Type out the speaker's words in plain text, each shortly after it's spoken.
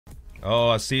Oh,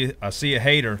 I see a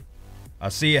hater. I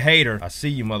see a hater. I see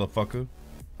you, motherfucker.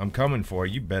 I'm coming for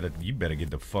you. You better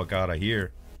get the fuck out of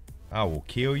here. I will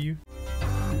kill you.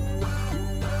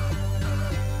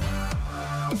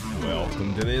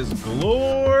 Welcome to this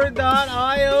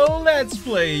Glore.io Let's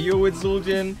Play. You're with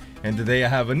Zul'jin, and today I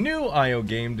have a new IO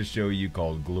game to show you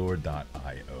called Glore.io.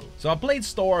 So I played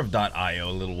Starve.io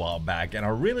a little while back, and I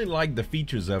really like the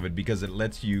features of it because it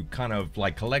lets you kind of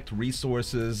like collect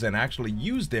resources and actually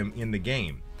use them in the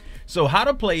game. So how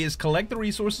to play is collect the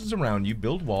resources around you,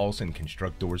 build walls, and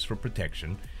construct doors for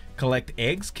protection. Collect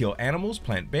eggs, kill animals,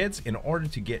 plant beds in order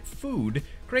to get food,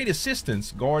 create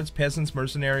assistants, guards, peasants,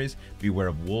 mercenaries, beware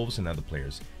of wolves and other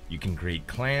players. You can create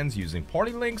clans using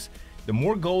party links. The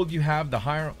more gold you have, the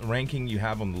higher ranking you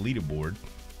have on the leaderboard.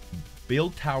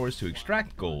 Build towers to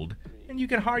extract gold, and you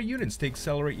can hire units to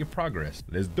accelerate your progress.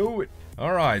 Let's do it.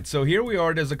 Alright, so here we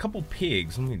are. There's a couple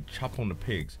pigs. Let me chop on the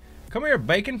pigs. Come here,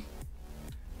 bacon.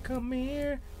 Come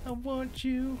here, I want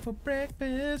you for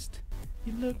breakfast.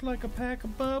 You look like a pack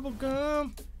of bubble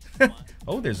gum.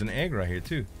 Oh, there's an egg right here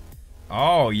too.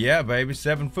 Oh yeah, baby,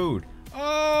 7 food.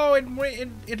 Oh,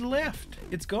 it left.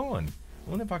 It's gone. I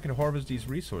wonder if I can harvest these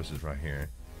resources right here.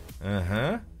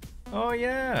 Uh-huh. Oh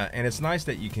yeah, and it's nice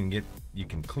that you can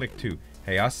click too.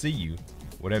 Hey, I see you.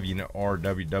 Whatever you know,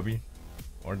 RWW.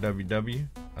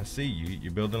 I see you.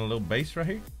 You're building a little base right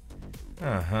here.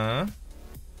 Uh-huh.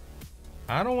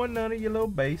 I don't want none of your little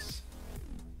base.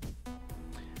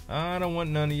 I don't want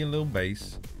none of your little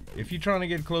base. If you're trying to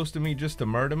get close to me just to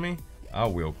murder me, I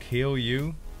will kill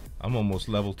you. I'm almost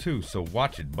level 2, so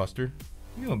watch it, Buster.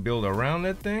 You gonna build around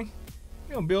that thing?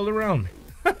 You gonna build around me?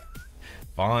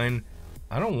 Fine.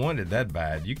 I don't want it that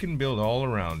bad. You can build all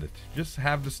around it. Just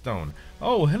have the stone.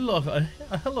 Oh, hello,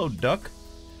 hello, duck.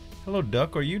 Hello,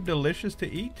 duck. Are you delicious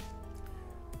to eat?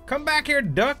 Come back here,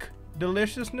 duck.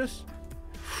 Deliciousness.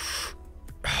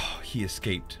 He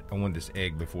escaped. I want this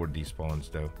egg before it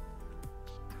despawns, though.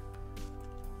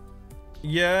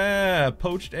 Yeah,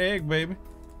 poached egg, baby.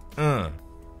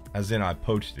 As in I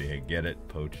poached the egg. Get it?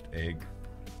 Poached egg.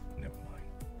 Never mind.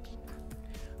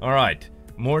 Alright,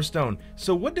 more stone.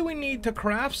 So what do we need to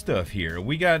craft stuff here?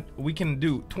 We can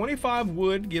do 25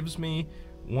 wood gives me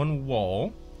 1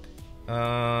 wall.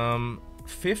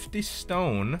 50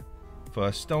 stone for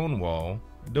a stone wall.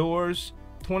 Doors,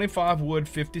 25 wood,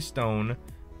 50 stone.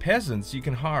 Peasants, you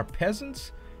can hire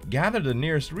peasants. Gather the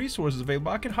nearest resources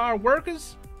available. I can hire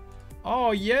workers.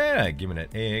 Oh yeah, give me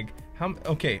that egg.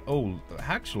 Okay, oh,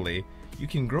 actually, you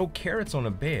can grow carrots on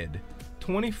a bed.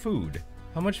 20 food.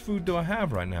 How much food do I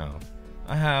have right now?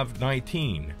 I have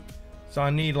 19. So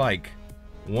I need like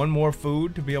 1 more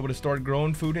food to be able to start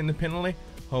growing food independently.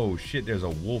 Oh shit, there's a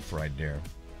wolf right there.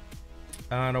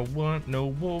 I don't want no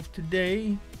wolf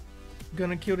today.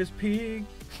 Gonna kill this pig.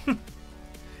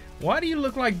 Why do you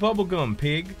look like bubblegum,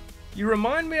 pig? You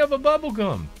remind me of a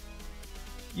bubblegum.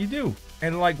 You do.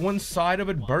 And like one side of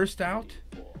it burst out.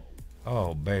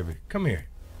 Oh, baby. Come here.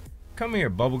 Come here,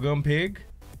 bubblegum pig.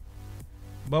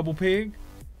 Bubble pig.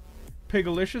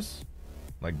 Pigalicious.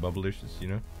 Like bubblicious, you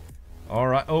know?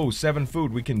 Alright. Oh, 7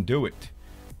 food. We can do it.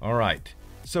 Alright.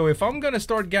 So if I'm going to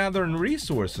start gathering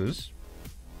resources,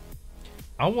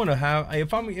 I want to have,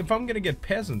 if I'm going to get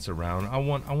peasants around, I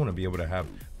want to be able to have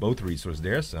both resources.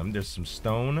 There's some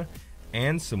stone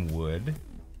and some wood.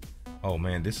 Oh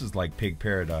man, this is like pig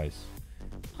paradise.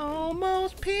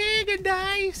 Almost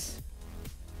paradise.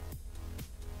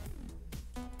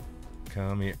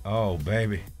 Come here. Oh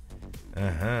baby.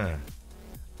 Uh-huh.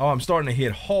 Oh, I'm starting to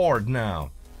hit hard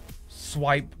now.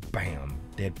 Swipe, bam,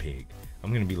 dead pig. I'm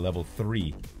going to be level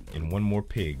 3 in 1 more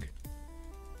pig.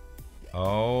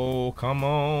 Oh, come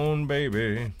on,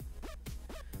 baby.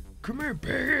 Come here,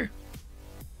 piggy.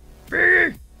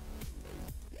 Piggy.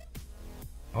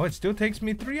 Oh, it still takes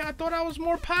me 3. I thought I was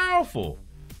more powerful.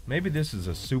 Maybe this is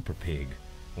a super pig.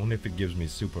 Only if it gives me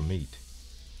super meat.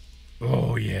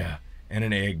 Oh, yeah. And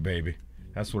an egg, baby.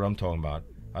 That's what I'm talking about.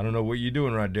 I don't know what you're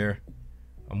doing right there.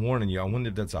 I'm warning you. I wonder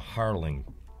if that's a hireling.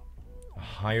 A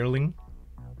hireling?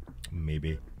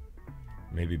 Maybe.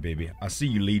 Maybe, baby. I see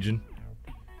you, Legion.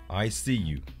 I see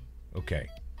you. Okay.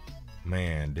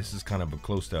 Man, this is kind of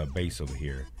close to a base over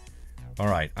here.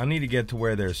 Alright, I need to get to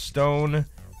where there's stone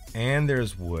and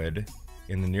there's wood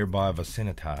in the nearby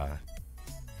vicinity.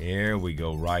 Here we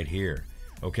go, right here.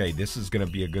 Okay, this is gonna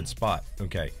be a good spot.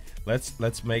 Okay,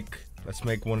 let's make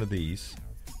one of these.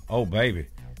 Oh baby.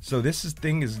 So this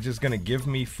thing is just gonna give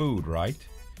me food, right?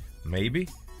 Maybe.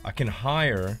 I can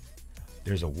hire.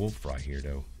 There's a wolf right here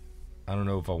though. I don't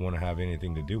know if I want to have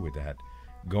anything to do with that.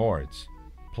 Guards.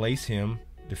 Place him.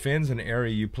 Defends an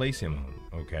area you place him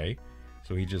on. Okay.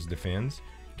 So he just defends.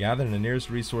 Gather the nearest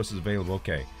resources available.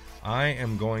 Okay, I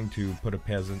am going to put a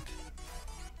peasant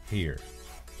here.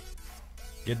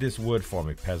 Get this wood for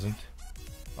me, peasant.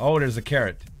 Oh, there's a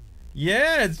carrot.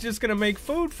 Yeah, it's just gonna make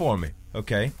food for me.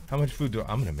 Okay, how much food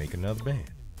I'm gonna make another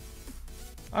bed.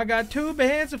 I got 2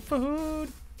 beds of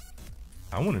food.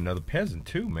 I want another peasant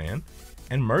too, man.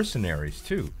 And mercenaries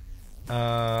too.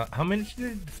 How many?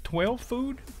 12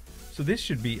 food? So this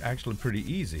should be actually pretty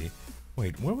easy.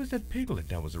 Wait, where was that piglet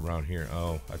that was around here?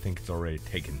 Oh, I think it's already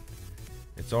taken.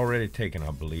 It's already taken,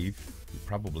 I believe. He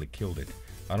probably killed it.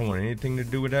 I don't want anything to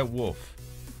do with that wolf.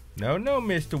 No, no,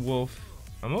 Mr. Wolf.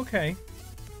 I'm okay.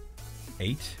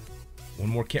 8. One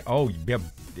more cat. Oh, yeah,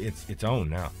 it's its own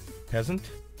now.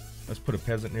 Peasant? Let's put a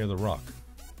peasant near the rock.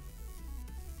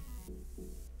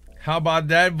 How about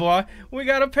that, boy? We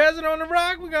got a peasant on the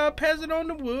rock. We got a peasant on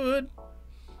the wood.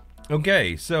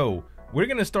 Okay, so we're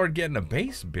going to start getting a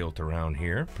base built around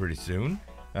here pretty soon.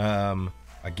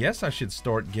 I guess I should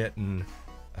start getting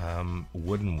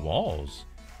wooden walls.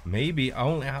 Maybe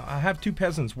I have 2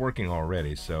 peasants working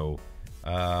already, so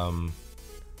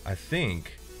I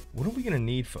think, what are we gonna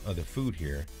need for other food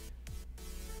here?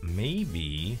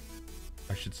 Maybe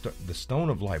I should start. The Stone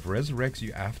of Life resurrects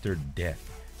you after death.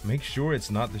 Make sure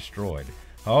it's not destroyed.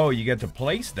 Oh, you get to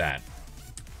place that.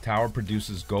 Tower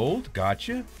produces gold.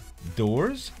 Gotcha.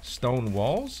 Doors, stone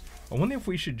walls. I wonder if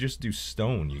we should just do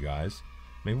stone, you guys.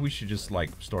 Maybe we should just like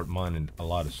start mining a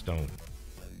lot of stone.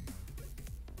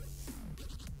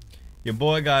 Your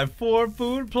boy got 4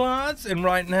 food plots, and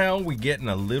right now we getting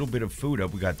a little bit of food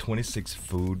up. We got 26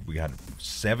 food, we got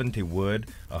 70 wood,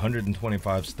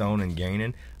 125 stone, and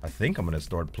gaining. I think I'm gonna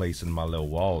start placing my little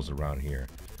walls around here.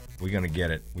 We're gonna get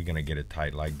it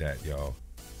tight like that, y'all.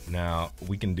 Now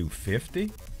we can do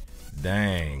 50.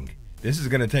 Dang, this is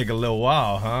gonna take a little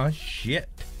while, huh? Shit.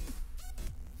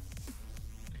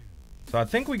 So I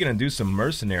think we're gonna do some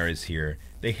mercenaries here.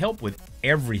 They help with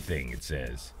everything, it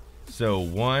says. So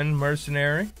 1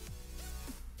 mercenary,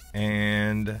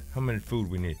 and how many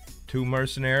food we need? 2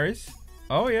 mercenaries.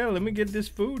 Oh yeah, let me get this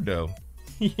food though.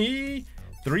 3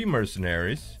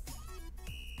 mercenaries.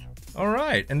 All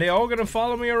right, and they all gonna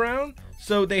follow me around.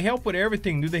 So they help with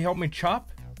everything. Do they help me chop?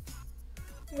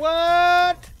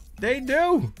 What? They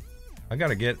do. I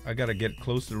gotta get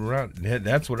closer around.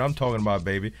 That's what I'm talking about,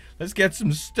 baby. Let's get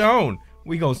some stone.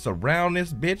 We gonna surround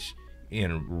this bitch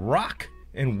in rock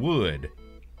and wood.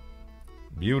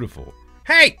 Beautiful.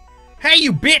 Hey! Hey,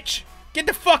 you bitch! Get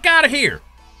the fuck out of here!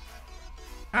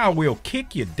 I will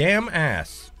kick your damn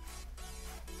ass.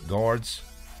 Guards.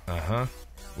 Uh-huh.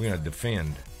 We're gonna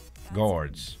defend.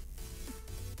 Guards.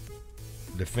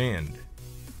 Defend.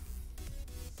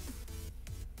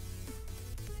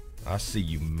 I see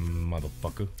you,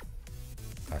 motherfucker.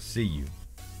 I see you.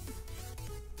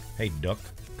 Hey, duck.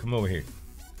 Come over here.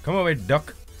 Come over here,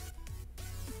 duck.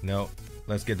 No.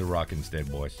 Let's get the rock instead,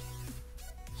 boys.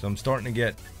 So I'm starting to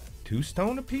get 2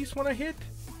 stone apiece when I hit.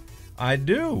 I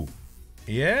do.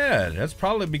 Yeah, that's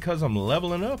probably because I'm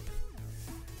leveling up.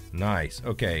 Nice.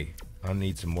 Okay, I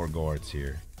need some more guards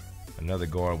here. Another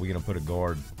guard. We're gonna put a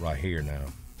guard right here now.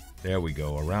 There we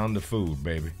go. Around the food,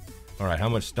 baby. All right, how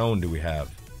much stone do we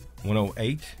have?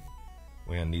 108.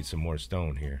 We're gonna need some more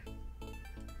stone here.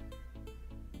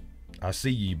 I see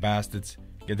you, bastards.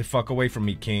 Get the fuck away from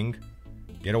me, king.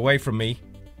 Get away from me.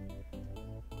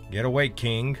 Get away,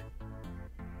 king.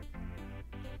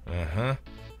 Uh-huh.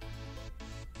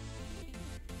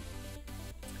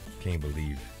 Can't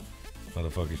believe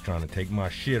motherfuckers trying to take my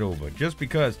shit over. Just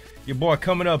because your boy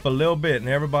coming up a little bit and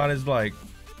everybody's like...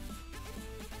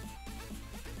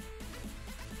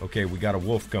 Okay, we got a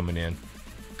wolf coming in.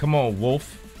 Come on,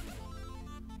 wolf.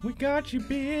 We got you,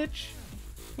 bitch.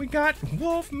 We got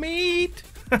wolf meat.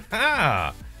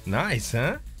 Haha. Nice,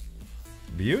 huh?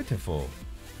 Beautiful.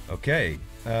 Okay.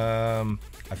 I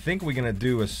think we're gonna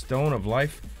do a stone of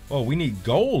life. Oh, we need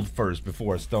gold first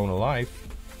before a stone of life.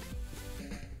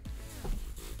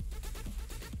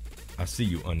 I see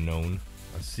you, unknown.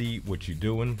 I see what you're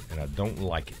doing, and I don't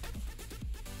like it.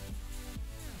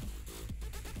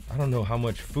 I don't know how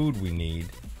much food we need.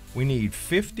 We need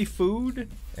 50 food,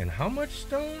 and how much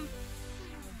stone?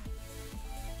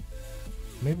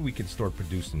 Maybe we can start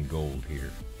producing gold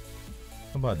here.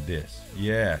 How about this?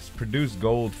 Yes, produce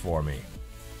gold for me.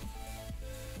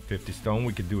 50 stone,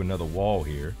 we could do another wall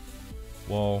here.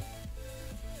 Wall.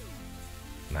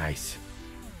 Nice.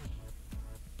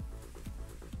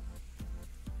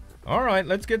 Alright,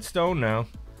 let's get stone now.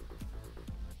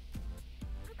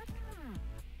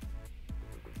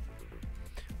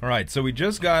 Alright, so we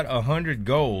just got 100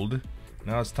 gold.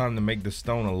 Now it's time to make the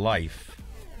stone of life.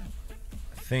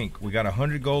 I think we got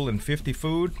 100 gold and 50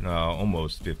 food. No,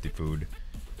 almost 50 food.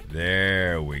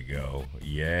 There we go.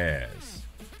 Yes.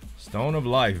 Stone of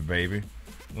life, baby.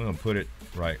 We're gonna put it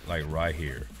right, like right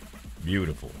here.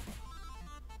 Beautiful.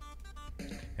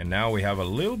 And now we have a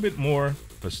little bit more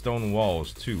for stone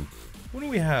walls too. What do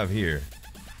we have here?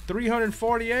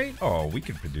 348? Oh, we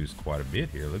could produce quite a bit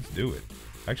here. Let's do it.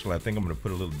 Actually, I think I'm gonna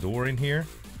put a little door in here.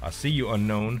 I see you,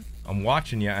 unknown. I'm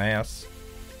watching your ass.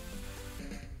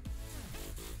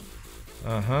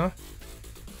 Uh-huh.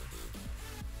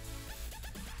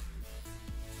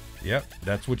 Yep,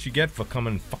 that's what you get for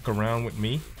coming fuck around with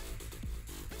me.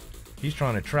 He's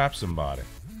trying to trap somebody.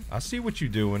 I see what you're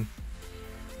doing.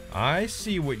 I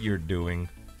see what you're doing.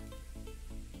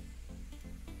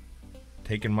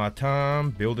 Taking my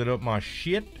time, building up my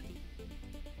shit.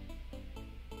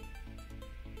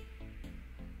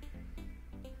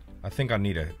 I think I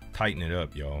need to tighten it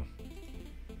up, y'all.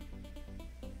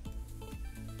 I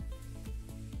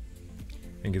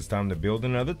think it's time to build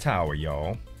another tower,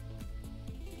 y'all.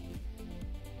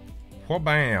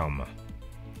 Wha-bam!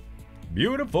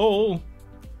 Beautiful!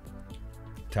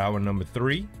 Tower number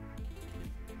 3.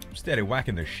 Steady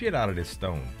whacking the shit out of this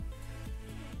stone.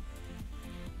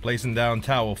 Placing down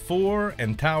tower 4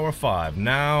 and tower 5.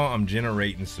 Now I'm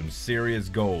generating some serious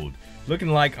gold. Looking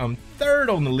like I'm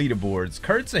 3rd on the leaderboards.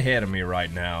 Kurt's ahead of me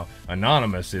right now.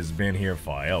 Anonymous has been here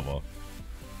forever.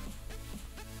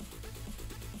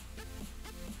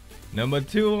 Number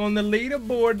 2 on the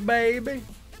leaderboard, baby.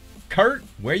 Kurt,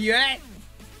 where you at?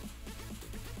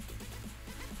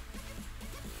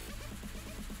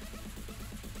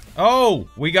 Oh,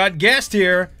 we got guest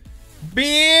here.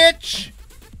 Bitch!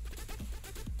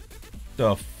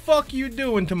 The fuck you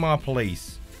doing to my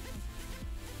place?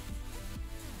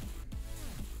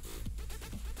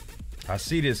 I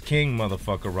see this king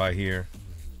motherfucker right here.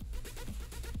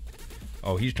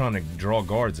 Oh, he's trying to draw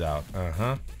guards out.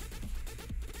 Uh-huh.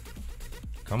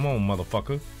 Come on,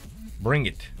 motherfucker. Bring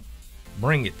it.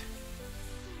 Bring it.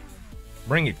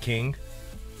 Bring it, king.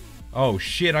 Oh,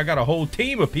 shit, I got a whole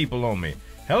team of people on me.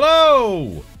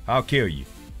 Hello! I'll kill you.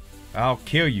 I'll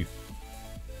kill you.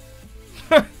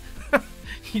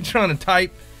 You trying to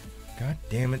type? God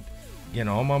damn it. Getting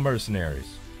all my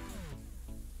mercenaries.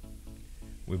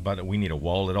 We need to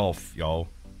wall it off, y'all.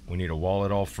 We need to wall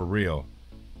it off for real.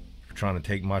 For trying to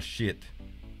take my shit.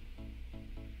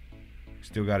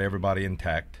 Still got everybody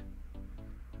intact.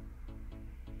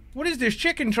 What is this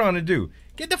chicken trying to do?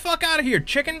 Get the fuck out of here,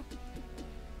 chicken!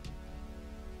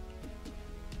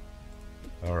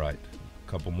 Alright.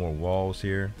 A couple more walls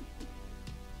here.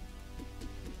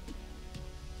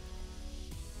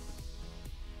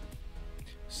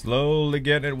 Slowly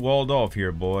getting it walled off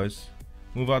here, boys.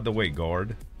 Move out the way,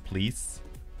 guard, please.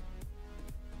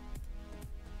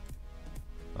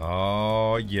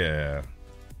 Oh, yeah.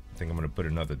 I think I'm gonna put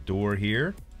another door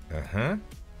here. Uh-huh.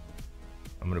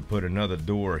 I'm gonna put another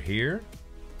door here.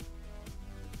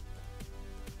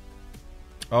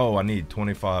 Oh, I need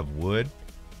 25 wood.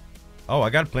 Oh, I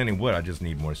got plenty of wood. I just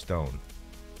need more stone.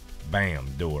 Bam,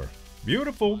 door.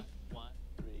 Beautiful.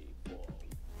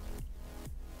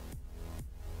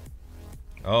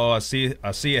 Oh, I see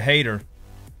a hater.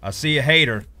 I see a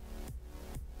hater.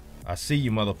 I see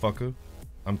you, motherfucker.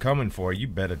 I'm coming for you.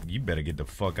 You better get the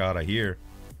fuck out of here.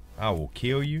 I will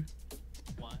kill you.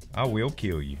 I will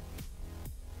kill you.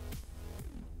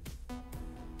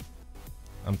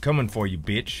 I'm coming for you,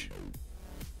 bitch.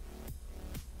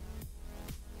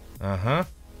 Uh-huh.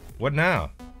 What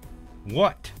now?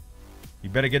 What?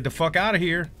 You better get the fuck out of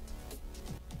here.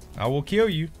 I will kill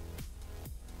you.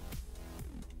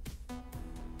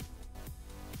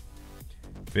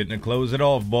 Fitting to close it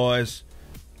off, boys.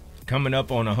 Coming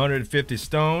up on 150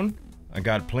 stone. I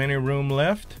got plenty of room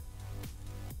left.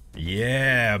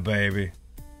 Yeah, baby.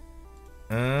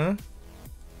 And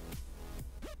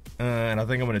I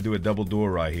think I'm gonna do a double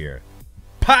door right here.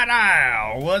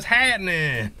 Pow! What's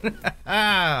happening?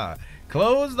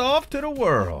 Closed off to the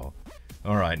world.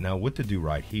 Alright, now what to do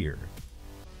right here?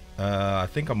 I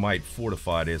think I might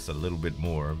fortify this a little bit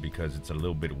more because it's a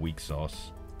little bit weak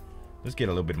sauce. Let's get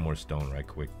a little bit more stone right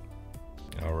quick.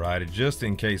 Alright, just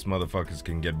in case motherfuckers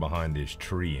can get behind this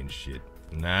tree and shit.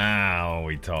 Now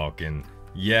we talking.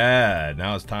 Yeah,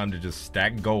 now it's time to just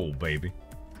stack gold, baby.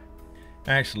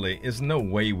 Actually, there's no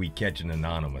way we catch an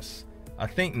anonymous. I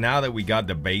think now that we got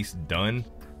the base done,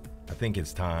 I think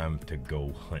it's time to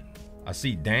go hunt. I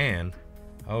see Dan.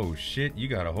 Oh shit, you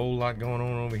got a whole lot going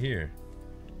on over here.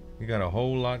 You got a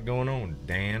whole lot going on,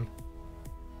 Dan.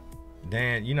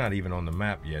 Dan, you're not even on the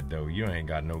map yet, though. You ain't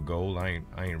got no gold. I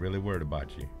ain't really worried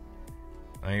about you.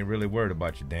 I ain't really worried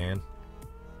about you, Dan.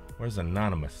 Where's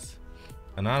Anonymous?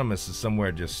 Anonymous is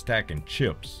somewhere just stacking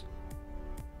chips.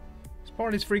 He's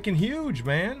party's freaking huge,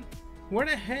 man. Where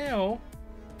the hell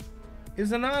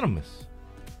is Anonymous?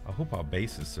 I hope our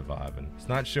base is surviving. It's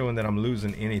not showing that I'm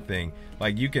losing anything.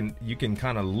 Like you can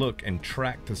kind of look and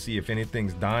track to see if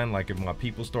anything's dying. Like if my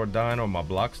people start dying or my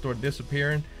blocks start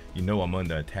disappearing, you know I'm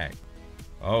under attack.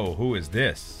 Oh, who is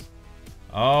this?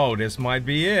 Oh, this might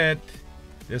be it.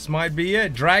 This might be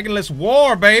it. Dragonless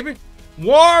war, baby.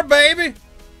 War, baby.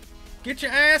 Get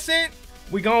your ass in.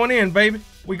 We going in, baby.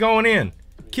 We going in.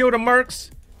 Kill the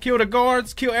mercs. Kill the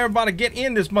guards. Kill everybody. Get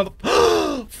in this mother.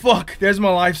 Fuck. There's my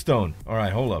life stone. All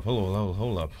right, hold up.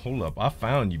 Hold up. I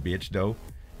found you, bitch, though.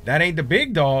 That ain't the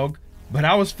big dog, but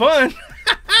I was fun.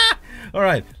 All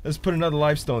right, let's put another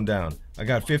life stone down. I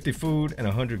got 50 food and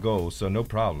 100 gold, so no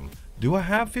problem. Do I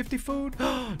have 50 food?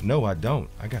 No, I don't.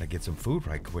 I gotta get some food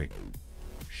right quick.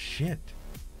 Shit.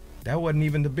 That wasn't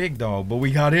even the big dog, but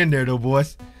we got in there, though,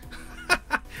 boys.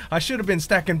 I should have been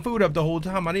stacking food up the whole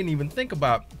time. I didn't even think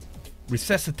about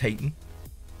resuscitating.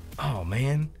 Oh,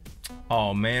 man.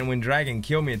 Oh, man. When Dragon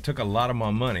killed me, it took a lot of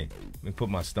my money. Let me put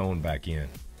my stone back in.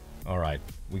 All right.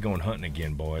 We going hunting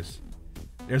again, boys.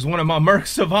 There's one of my mercs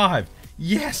survived.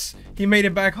 Yes. He made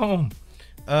it back home.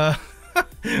 I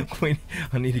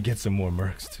need to get some more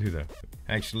mercs, too, though.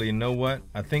 Actually, you know what?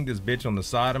 I think this bitch on the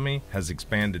side of me has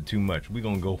expanded too much. We're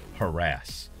going to go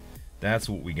harass. That's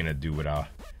what we're going to do with our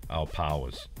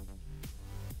powers.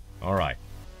 All right.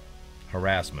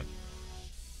 Harassment.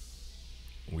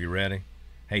 We ready?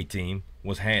 Hey, team.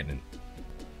 What's happening?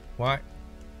 What?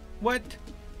 What?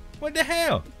 What the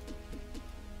hell?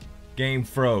 Game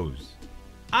froze.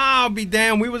 I'll be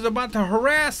damned. We was about to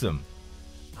harass him.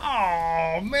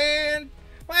 Oh, man.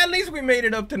 Well, at least we made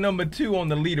it up to number 2 on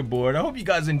the leaderboard. I hope you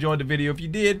guys enjoyed the video. If you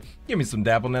did, give me some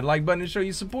dap on that like button to show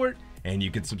your support. And you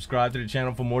can subscribe to the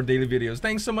channel for more daily videos.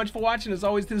 Thanks so much for watching. As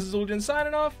always, this is Uljan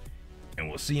signing off. And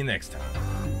we'll see you next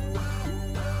time.